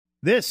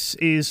This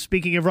is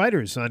Speaking of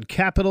Writers on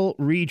Capital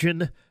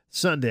Region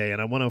Sunday,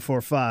 and on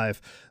 104.5,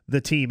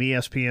 The Team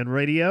ESPN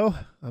Radio.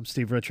 I'm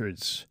Steve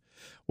Richards.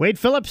 Wade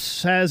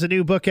Phillips has a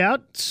new book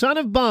out, Son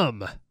of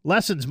Bum,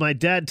 Lessons My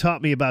Dad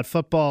Taught Me About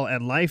Football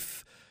and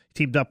Life.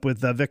 Teamed up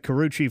with Vic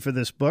Carucci for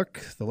this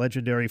book, the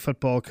legendary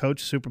football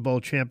coach, Super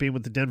Bowl champion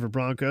with the Denver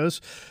Broncos.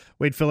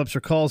 Wade Phillips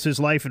recalls his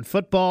life in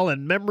football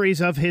and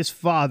memories of his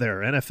father,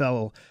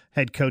 NFL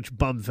head coach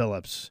Bum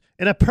Phillips.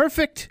 In a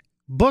perfect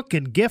book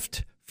and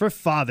gift for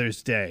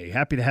Father's Day.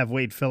 Happy to have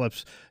Wade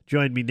Phillips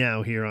join me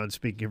now here on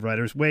Speaking of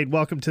Writers. Wade,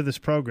 welcome to this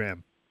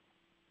program.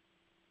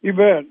 You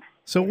bet.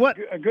 So what?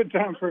 A good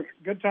time for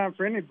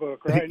any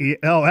book, right?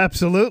 Oh,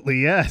 absolutely,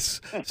 yes.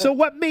 So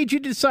what made you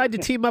decide to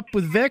team up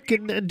with Vic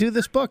and do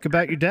this book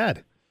about your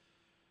dad?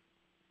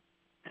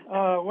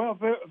 Well,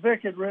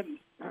 Vic had written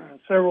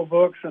several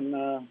books,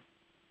 and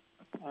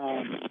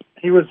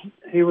he was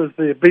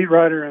the beat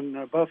writer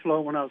in Buffalo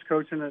when I was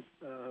coaching it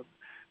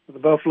with the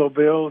Buffalo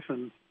Bills,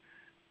 and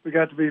we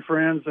got to be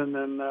friends. And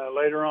then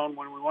later on,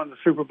 when we won the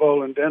Super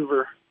Bowl in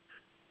Denver,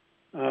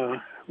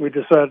 we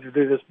decided to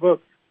do this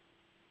book.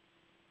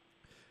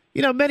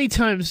 You know, many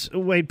times,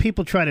 Wade,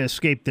 people try to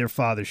escape their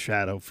father's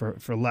shadow,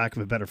 for lack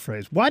of a better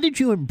phrase. Why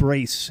did you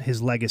embrace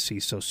his legacy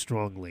so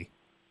strongly?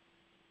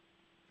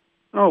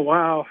 Oh,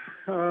 wow.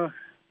 Well,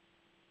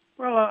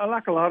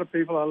 like a lot of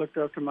people, I looked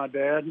up to my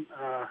dad.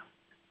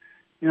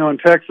 In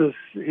Texas,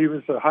 he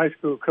was a high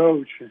school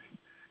coach,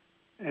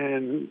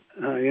 and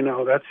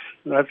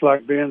that's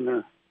like being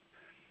the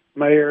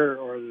mayor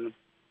or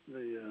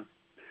the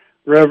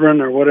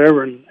reverend or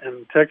whatever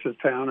in Texas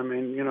town. I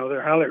mean,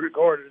 they're highly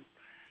regarded.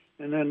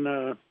 And then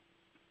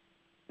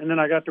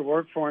I got to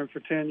work for him for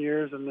 10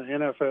 years in the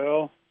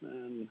NFL,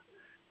 and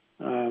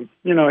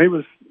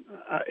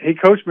he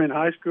coached me in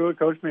high school, he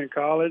coached me in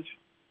college.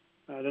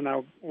 Then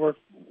I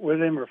worked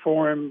with him or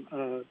for him,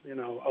 a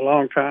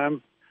long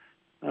time.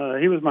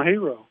 He was my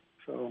hero,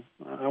 so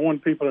I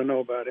want people to know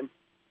about him.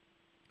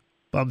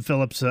 Bum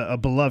Phillips, a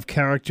beloved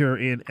character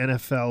in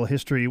NFL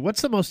history.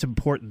 What's the most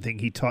important thing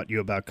he taught you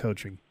about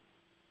coaching?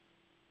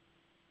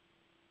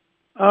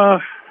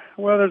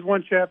 Well, there's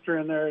one chapter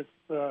in there. It's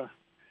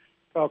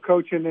called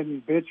 "Coaching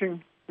Isn't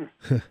Bitching."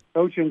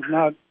 Coaching's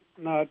not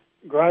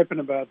griping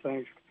about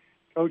things.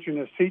 Coaching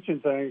is teaching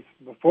things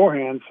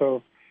beforehand.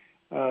 So,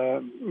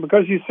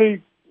 because you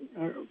see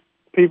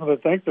people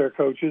that think they're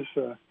coaches,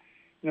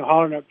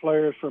 hollering at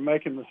players for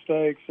making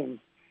mistakes, and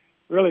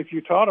really, if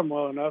you taught them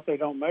well enough, they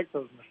don't make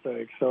those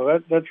mistakes.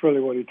 So that's really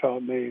what he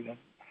taught me. That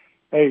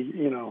hey,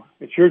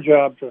 it's your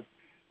job to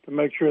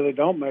make sure they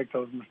don't make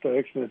those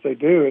mistakes, and if they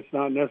do, it's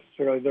not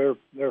necessarily their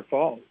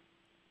fault.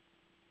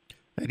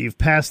 And you've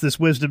passed this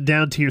wisdom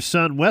down to your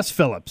son, Wes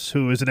Phillips,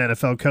 who is an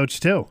NFL coach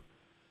too.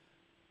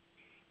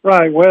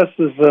 Right, Wes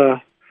has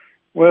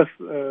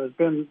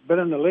been in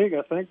the league,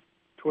 I think,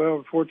 12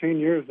 or 14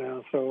 years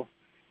now. So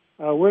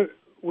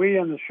we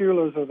and the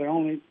Shulers are the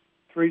only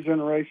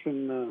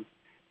three-generation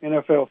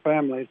NFL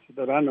families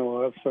that I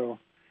know of. So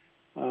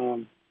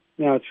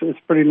it's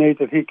pretty neat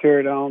that he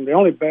carried on. The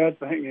only bad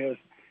thing is,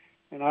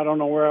 and I don't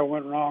know where I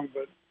went wrong,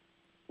 but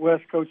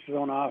Wes coaches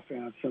on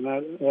offense, and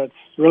that's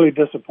really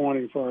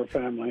disappointing for our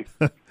family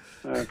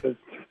because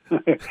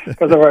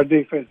of our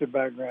defensive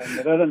background.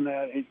 But other than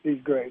that, he's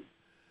great.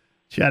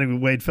 Chatting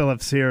with Wade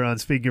Phillips here on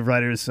Speaking of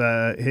Writers.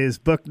 His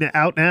book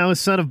out now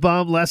is Son of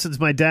Bum, Lessons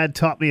My Dad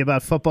Taught Me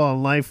About Football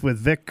and Life with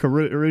Vic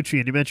Carucci.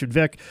 And you mentioned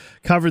Vic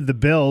covered the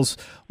Bills.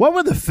 What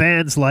were the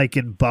fans like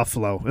in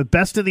Buffalo? The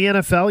best in the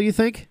NFL, you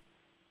think?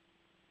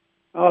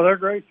 Oh, they're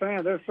great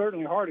fans. They're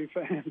certainly hardy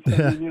fans.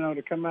 I mean,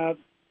 to come out,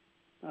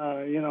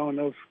 in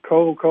those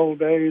cold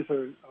days,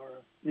 or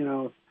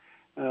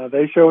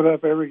they showed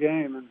up every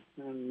game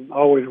and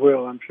always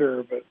will, I'm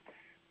sure. But,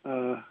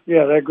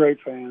 they're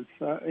great fans.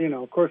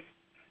 Of course,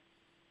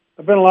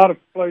 I've been a lot of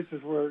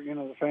places where,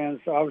 the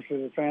fans are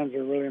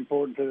really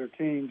important to their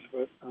teams,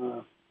 but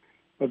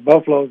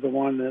Buffalo's the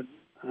one that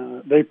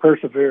they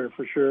persevere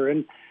for sure.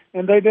 And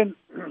they didn't,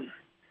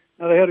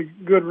 they had a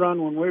good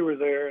run when we were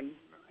there, and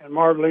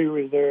Marv Lee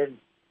was there,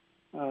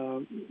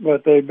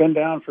 but they've been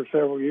down for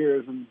several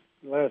years, and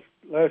last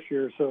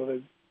year or so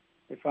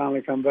they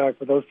finally come back.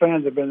 But those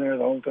fans have been there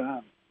the whole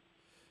time.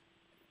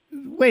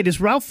 Wait,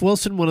 is Ralph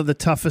Wilson one of the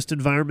toughest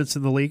environments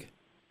in the league?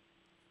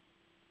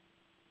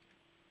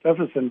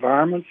 Toughest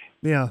environments?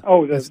 Yeah.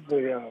 Oh, the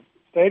stadium?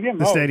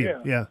 The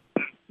stadium, yeah.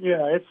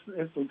 Yeah,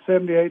 it's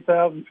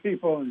 78,000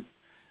 people, and,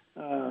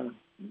 I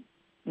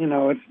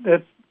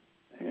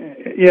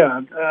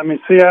mean,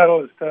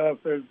 Seattle is tough.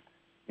 There's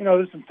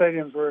some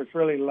stadiums where it's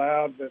really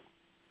loud, but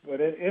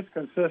it's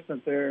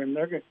consistent there, and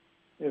if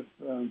it's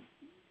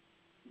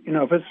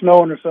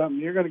snowing or something,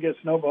 you're going to get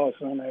snowballs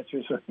thrown at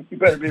you, so you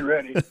better be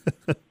ready.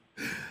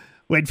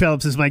 Wade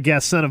Phillips is my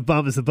guest. Son of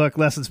Bum is the book,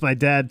 Lessons My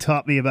Dad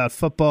Taught Me About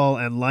Football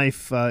and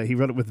Life. He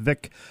wrote it with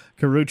Vic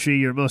Carucci.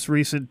 Your most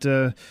recent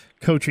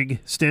coaching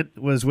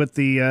stint was with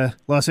the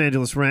Los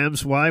Angeles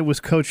Rams. Why was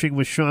coaching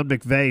with Sean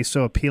McVay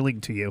so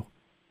appealing to you?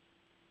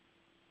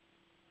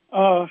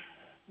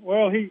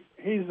 Well,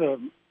 he's a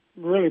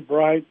really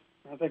bright,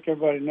 I think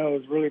everybody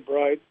knows, really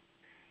bright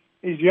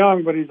he's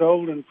young, but he's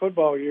old in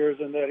football years,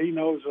 and that he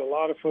knows a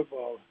lot of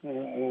football.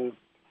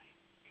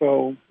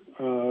 So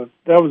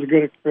that was a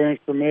good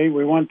experience for me.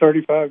 We won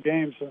 35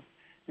 games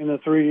in the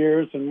 3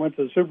 years and went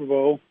to the Super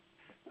Bowl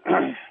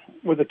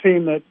with a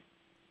team that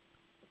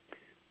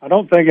I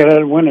don't think it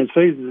had a winning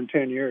season in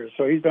 10 years.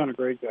 So he's done a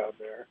great job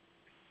there,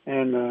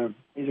 and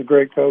he's a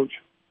great coach.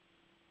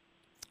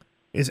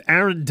 Is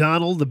Aaron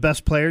Donald the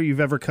best player you've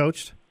ever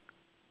coached?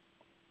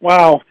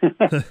 Wow.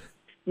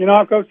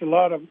 I've coached a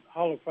lot of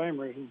Hall of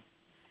Famers.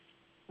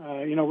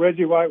 And,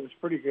 Reggie White was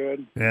pretty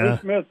good. Yeah.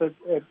 Bruce Smith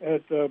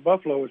at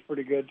Buffalo was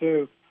pretty good,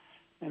 too.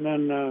 And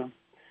then,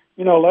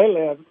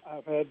 lately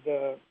I've had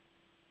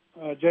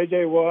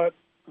J.J. Watt,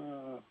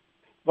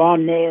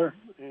 Von Miller,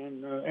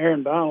 and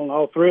Aaron Donald.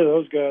 All three of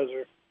those guys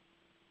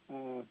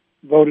are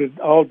voted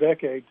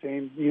all-decade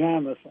team,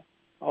 unanimous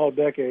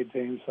all-decade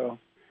team. So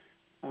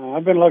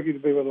I've been lucky to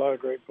be with a lot of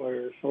great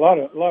players, a lot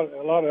of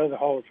other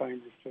Hall of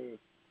Famers too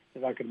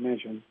that I could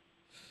mention.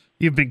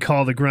 You've been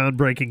called a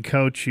groundbreaking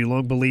coach. You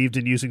long believed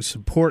in using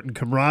support and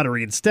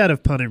camaraderie instead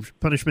of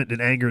punishment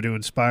and anger to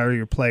inspire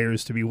your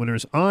players to be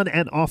winners on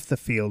and off the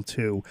field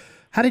too.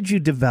 How did you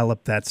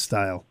develop that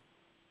style?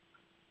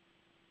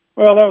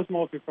 Well, that was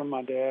mostly from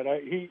my dad.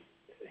 He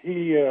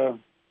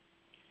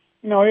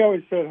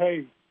always said,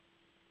 "Hey,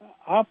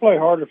 I'll play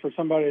harder for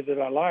somebody that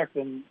I like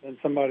than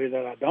somebody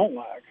that I don't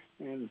like."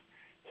 And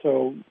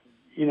so,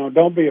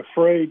 don't be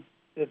afraid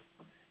that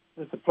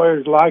the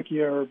players like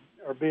you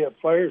or be a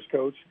player's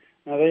coach.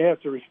 Now they have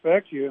to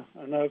respect you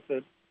enough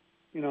that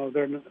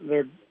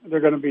they're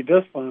going to be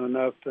disciplined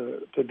enough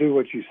to do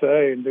what you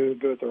say and do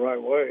it the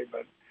right way.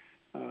 But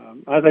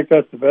I think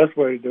that's the best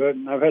way to do it,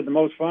 and I've had the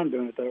most fun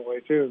doing it that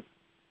way too.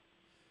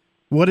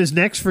 What is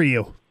next for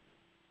you?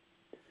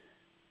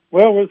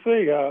 Well, we'll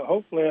see.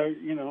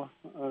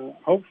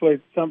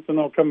 Hopefully something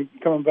will come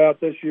about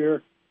this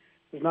year.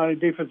 There's not any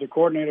defensive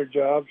coordinator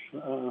jobs.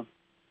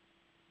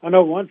 I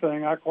know one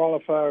thing. I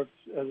qualify as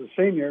a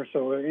senior,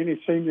 so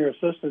any senior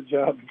assistant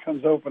job that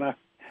comes open,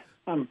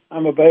 I'm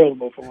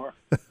available for.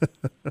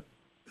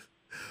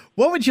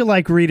 What would you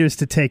like readers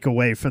to take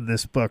away from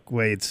this book,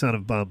 Wade, Son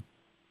of Bum?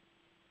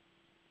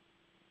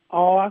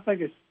 Oh, I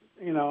think it's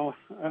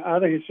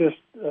just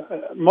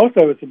most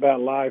of it's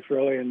about life,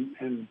 really,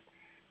 and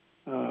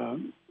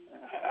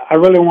I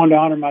really wanted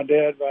to honor my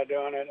dad by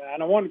doing it,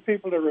 and I wanted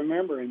people to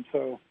remember him.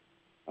 So,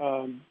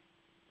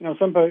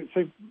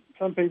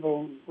 some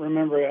people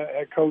remember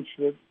a coach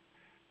that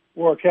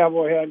wore a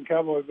cowboy hat and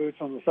cowboy boots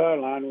on the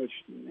sideline, which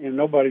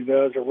nobody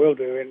does or will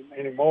do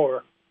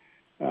anymore.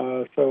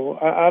 So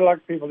I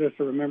like people just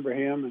to remember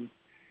him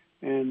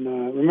and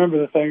remember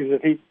the things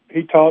that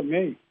he taught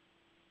me.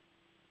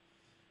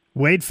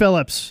 Wade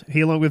Phillips,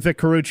 he along with Vic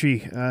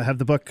Carucci have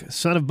the book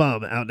Son of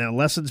Bum out now.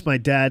 Lessons My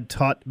Dad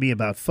Taught Me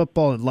About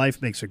Football and Life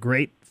makes a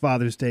great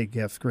Father's Day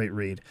gift. Great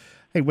read.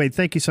 Hey, Wade,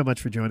 thank you so much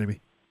for joining me.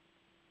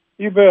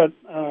 You bet.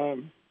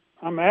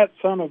 I'm at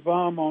Son of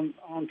Bum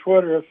on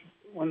Twitter.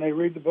 When they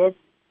read the book,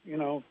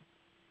 tell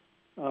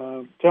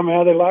me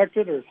how they liked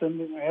it or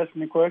ask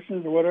me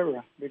questions or whatever.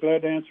 I'd be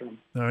glad to answer them.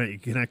 All right, you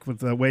connect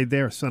with Wade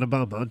there, Son of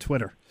Bum, on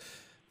Twitter.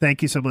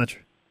 Thank you so much.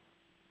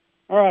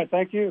 All right,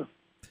 thank you.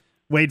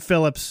 Wade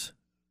Phillips.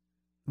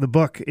 The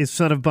book is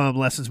Son of Bum,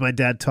 Lessons My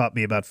Dad Taught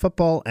Me About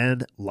Football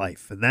and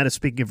Life. And that is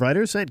Speaking of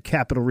Writers and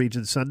Capital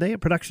Region Sunday, a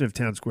production of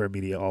Town Square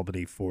Media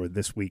Albany for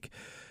this week.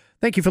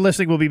 Thank you for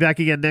listening. We'll be back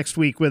again next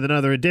week with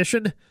another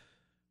edition.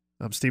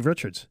 I'm Steve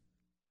Richards.